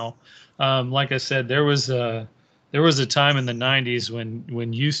tough now. Like I said, there was a time in the 90s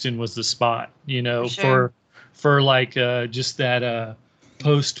when Houston was the spot, you know, for like just that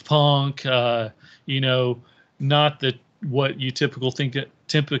post punk, you know, not what you typically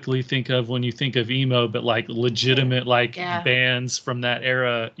typically think of when you think of emo, but like legitimate like bands from that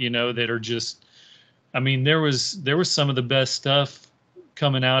era, you know, that are just, I mean, there was some of the best stuff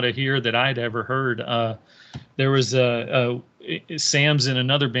coming out of here that I'd ever heard. There was Sam's in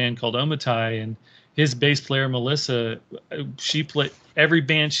another band called Omatai, and his bass player Melissa, she played every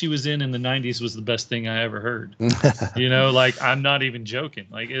band she was in the 90s was the best thing I ever heard. You know, like I'm not even joking.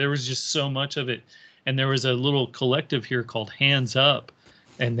 Like there was just so much of it. And there was a little collective here called Hands Up,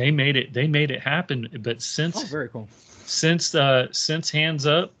 and they made it happen. But since very cool. Since Hands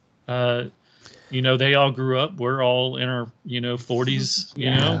Up, you know, they all grew up. We're all in our, you know, 40s,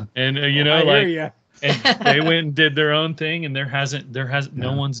 you know, and you know, like, and they went and did their own thing, and there hasn't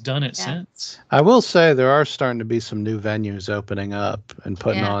no one's done it since. I will say there are starting to be some new venues opening up and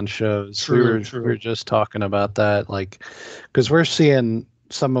putting on shows. True. We were just talking about that, like, because we're seeing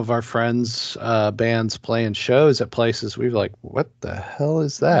some of our friends' bands playing shows at places we've like, what the hell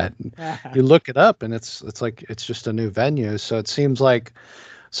is that? And you look it up, and it's like it's just a new venue. So it seems like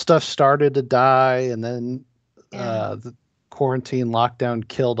stuff started to die, and then the quarantine lockdown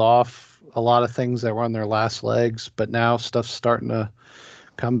killed off a lot of things that were on their last legs, but now stuff's starting to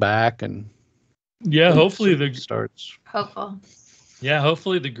come back, and hopefully the starts. Hopeful. Yeah,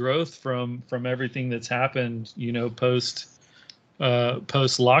 hopefully the growth from everything that's happened, you know, post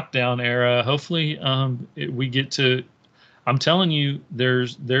lockdown era. Hopefully, we get to. I'm telling you,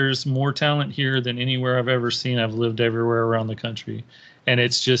 there's more talent here than anywhere I've ever seen. I've lived everywhere around the country, and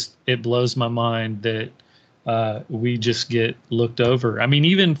it blows my mind that we just get looked over. I mean,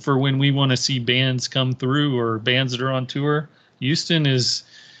 even for when we want to see bands come through or bands that are on tour, Houston is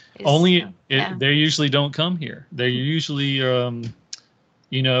only. They usually don't come here. They're usually,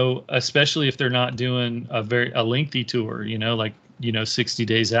 you know, especially if they're not doing a lengthy tour. You know, like 60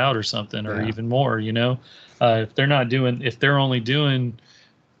 days out or something, or even more. You know, if they're only doing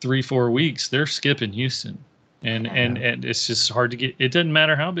 3-4 weeks, they're skipping Houston. And it's just hard to get. It doesn't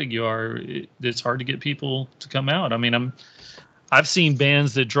matter how big you are. It's hard to get people to come out. I mean, I've seen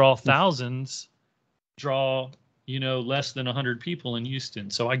bands that draw thousands, you know, less than 100 people in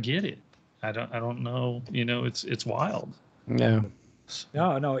Houston. So I get it. I don't know. You know, it's wild. Yeah.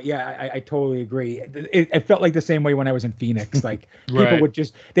 No, yeah, I totally agree. It felt like the same way when I was in Phoenix. Like people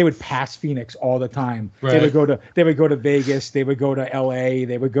they would pass Phoenix all the time. Right. They would go to Vegas, they would go to LA,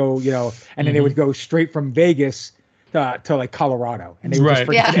 they would go, you know, and then they would go straight from Vegas to like Colorado, and they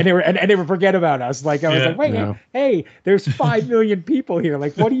would and they would forget about us. Like I was like, wait, hey, there's 5 million people here.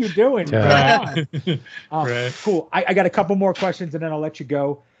 Like, what are you doing? Cool. I got a couple more questions, and then I'll let you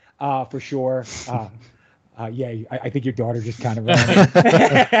go, for sure. I think your daughter just kind of ran.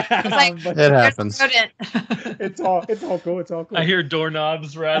 It happens. It's all cool. It's all cool. I hear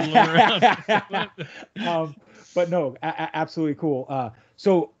doorknobs rattling around. But no, absolutely cool.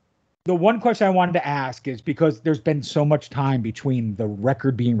 So the one question I wanted to ask is, because there's been so much time between the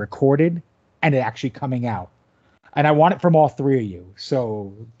record being recorded and it actually coming out, and I want it from all three of you.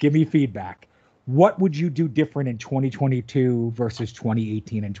 So give me feedback. What would you do different in 2022 versus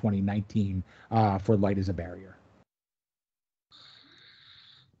 2018 and 2019 for Light as a Barrier?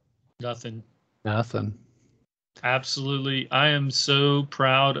 Nothing. Absolutely. I am so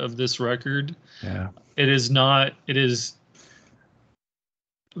proud of this record. Yeah. It is,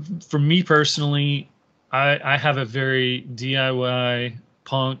 for me personally, I have a very DIY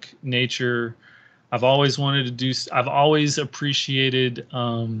punk nature. I've always appreciated,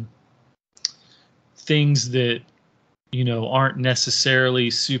 things that, you know, aren't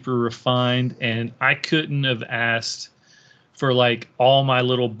necessarily super refined, and I couldn't have asked for like all my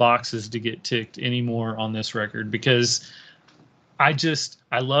little boxes to get ticked anymore on this record, because I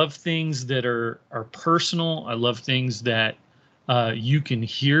love things that are personal. I love things that you can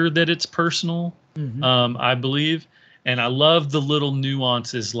hear that it's personal. I believe, and I love the little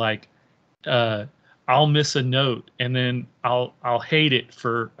nuances, like I'll miss a note and then I'll hate it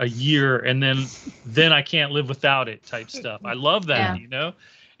for a year, and then I can't live without it type stuff. I love that, you know?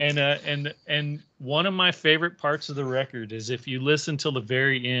 And one of my favorite parts of the record is if you listen till the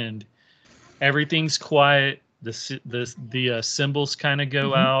very end, everything's quiet. The cymbals kind of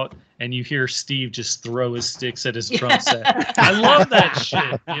go out, and you hear Steve just throw his sticks at his drum set. I love that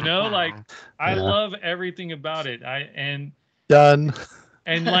shit, you know? Like I love everything about it. Done.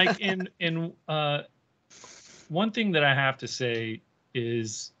 And like in one thing that I have to say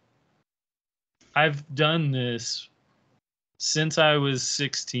is I've done this since I was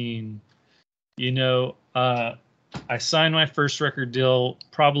 16. You know, I signed my first record deal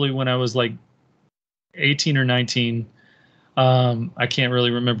probably when I was like 18 or 19. I can't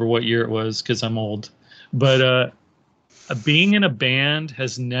really remember what year it was because I'm old. But being in a band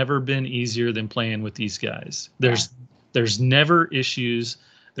has never been easier than playing with these guys. There's never issues,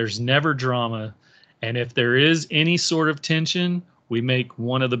 there's never drama, and if there is any sort of tension, we make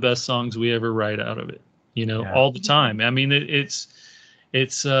one of the best songs we ever write out of it. All the time. I mean,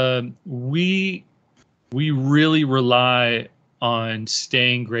 we really rely on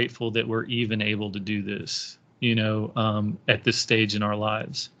staying grateful that we're even able to do this, at this stage in our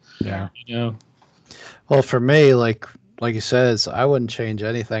lives. Yeah. Well, for me, like he says, I wouldn't change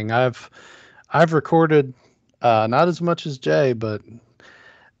anything. I've recorded not as much as Jay,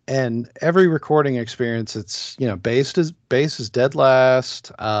 and every recording experience, it's bass is dead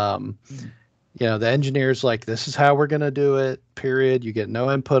last. The engineer's like, this is how we're gonna do it. Period. You get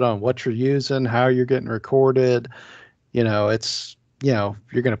no input on what you're using, how you're getting recorded. It's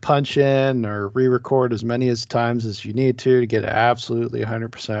you're gonna punch in or re-record as many times as you need to get it absolutely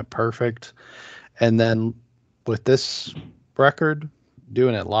 100% perfect. And then with this record,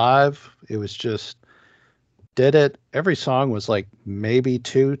 doing it live, it was just did it. Every song was like maybe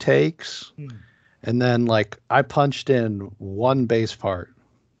 2 takes. And then like I punched in one bass part.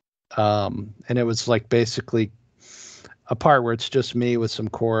 And it was like basically a part where it's just me with some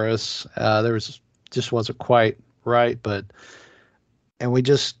chorus. Just wasn't quite right, and we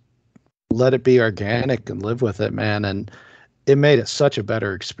just let it be organic and live with it, man. And it made it such a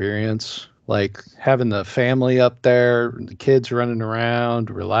better experience. Like having the family up there, the kids running around,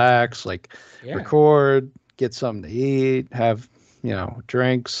 relax, record, get something to eat, have,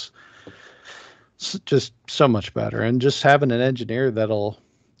 drinks. It's just so much better. And just having an engineer that'll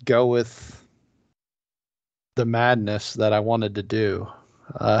go with the madness that I wanted to do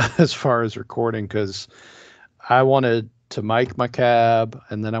as far as recording, because I wanted to mic my cab,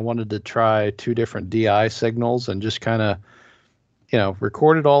 and then I wanted to try 2 different DI signals and just kind of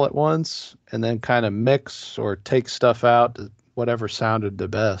record it all at once and then kind of mix or take stuff out to whatever sounded the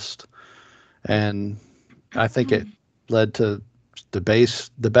best. And I think it led to the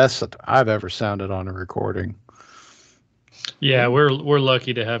best that I've ever sounded on a recording. Yeah, we're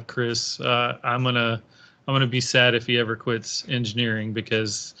lucky to have Chris. I'm gonna be sad if he ever quits engineering,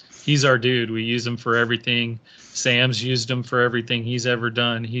 because he's our dude. We use him for everything. Sam's used him for everything he's ever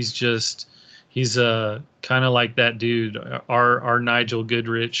done. He's kind of like that dude, our Nigel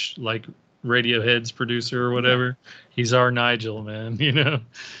Goodrich, like Radiohead's producer or whatever. He's our Nigel, man.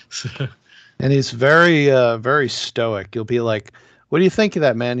 So. And he's very very stoic. You'll be like, what do you think of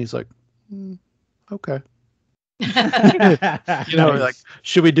that, man? He's like, okay. Like,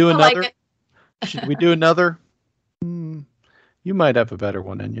 should we do another? Should we do another? You might have a better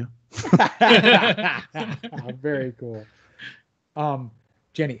one in you. Very cool.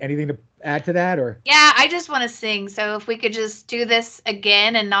 Jenny, anything to add to that, or? Yeah, I just want to sing. So if we could just do this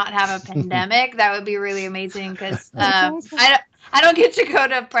again and not have a pandemic, that would be really amazing. Because awesome. I don't get to go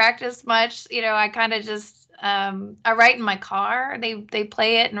to practice much. I kind of just I write in my car. They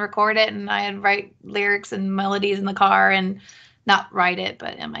play it and record it, and I write lyrics and melodies in the car, and not write it,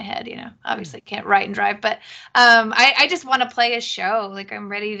 but in my head. Obviously can't write and drive, but I just want to play a show. Like, I'm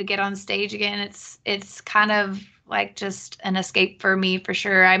ready to get on stage again. It's kind of like just an escape for me, for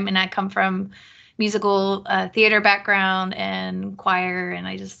sure. I mean, I come from musical theater background and choir, and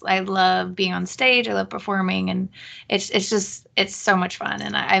I love being on stage. I love performing, and it's so much fun.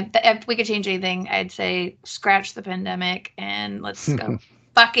 And if we could change anything, I'd say scratch the pandemic and let's go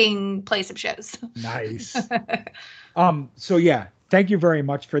fucking play some shows. Nice. So yeah, thank you very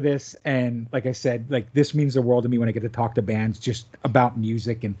much for this. And like I said, like, this means the world to me when I get to talk to bands just about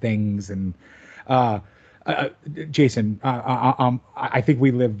music and things. And Jason, I think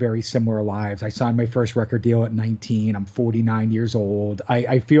we live very similar lives. I signed my first record deal at 19. I'm 49 years old.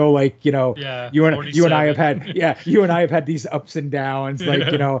 I feel like, you and I have had these ups and downs. Like,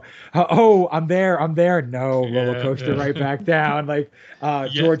 oh, I'm there. No, roller coaster right back down. Like,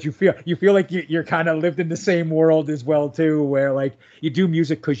 George, you feel like you're kind of lived in the same world as well too, where like you do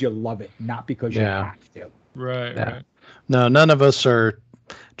music because you love it, not because you have to. Right. Yeah. Right. No, none of us are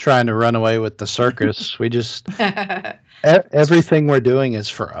trying to run away with the circus. We just everything we're doing is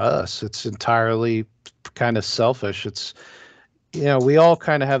for us. It's entirely kind of selfish. It's we all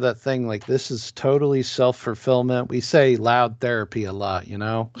kind of have that thing, like, this is totally self-fulfillment. We say loud therapy a lot,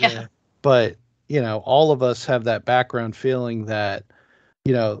 Yeah. But all of us have that background feeling that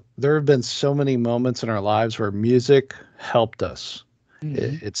there have been so many moments in our lives where music helped us.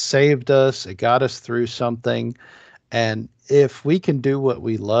 Mm-hmm. It saved us. It got us through something. And if we can do what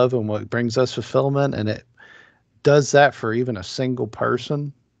we love and what brings us fulfillment, and it does that for even a single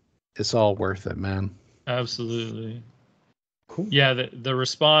person, it's all worth it, man. Absolutely. Cool. Yeah, the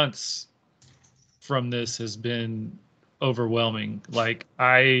response from this has been overwhelming. Like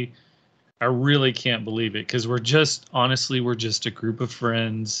I really can't believe it, because we're just a group of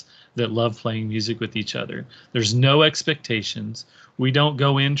friends that love playing music with each other. There's no expectations. We don't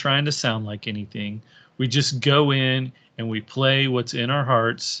go in trying to sound like anything. We just go in and we play what's in our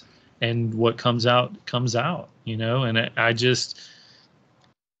hearts, and what comes out, you know? And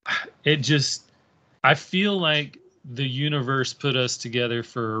I feel like the universe put us together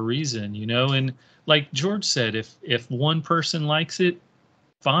for a reason, you know? And like George said, if one person likes it,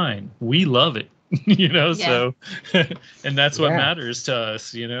 fine, we love it. You know, Yeah. so and that's what Yeah. matters to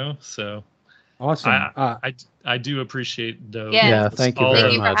us, you know. So Awesome. I do appreciate though. Yeah. Thank you all very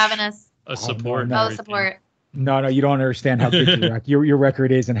Thank you much. for having us. support and no. All the everything. support. No, you don't understand how good your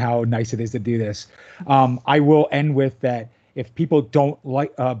record is and how nice it is to do this. I will end with that. If people don't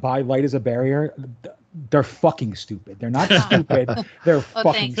like buy Light as a Barrier, they're fucking stupid. They're not stupid. They're Well,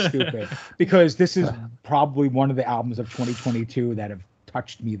 fucking thanks. stupid, because this is probably one of the albums of 2022 that have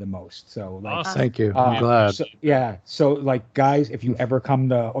touched me the most. So like, Awesome. Thank you. I'm glad. So like, guys, if you ever come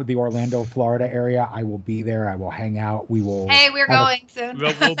to the Orlando, Florida area, I will be there. I will hang out. We will. Hey, we're have a- going soon.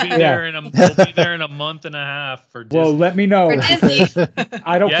 We'll be there in a month and a half for Disney. Well, let me know. For Disney. because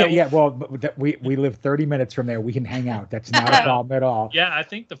I don't Yeah, care. Yeah, well, we live 30 minutes from there. We can hang out. That's not a problem at all. Yeah, I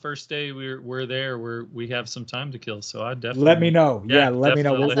think the first day we're there, we have some time to kill. So I definitely Let me know. Yeah, Yeah, let me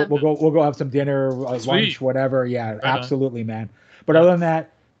know. definitely. We'll go have some dinner, Sweet. lunch, whatever. Yeah, on. absolutely, man. But other than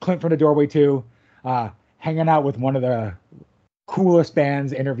that, Clint from the Doorway too, hanging out with one of the coolest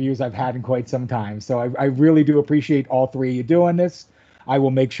bands interviews I've had in quite some time. So I really do appreciate all three of you doing this. I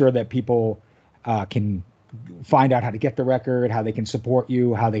will make sure that people can find out how to get the record, how they can support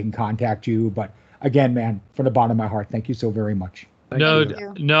you, how they can contact you. But again, man, from the bottom of my heart, thank you so very much. No, Thank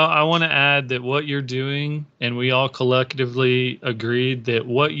you. no, I want to add that what you're doing, and we all collectively agreed that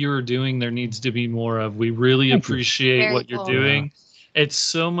what you're doing, there needs to be more of. We really Thank you. appreciate Very what you're cool. doing. It's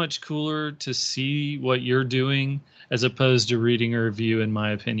so much cooler to see what you're doing as opposed to reading a review, in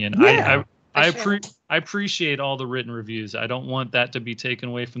my opinion. Yeah, I for sure. appreciate all the written reviews. I don't want that to be taken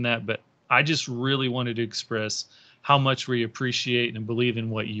away from that, but I just really wanted to express how much we appreciate and believe in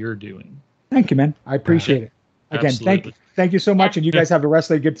what you're doing. Thank you, man. I appreciate it. Again, Absolutely. thank you so much, and you guys have a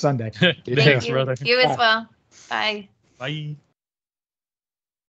rest of a good Sunday. Thank Thanks, you. brother. You as Bye. well. Bye. Bye.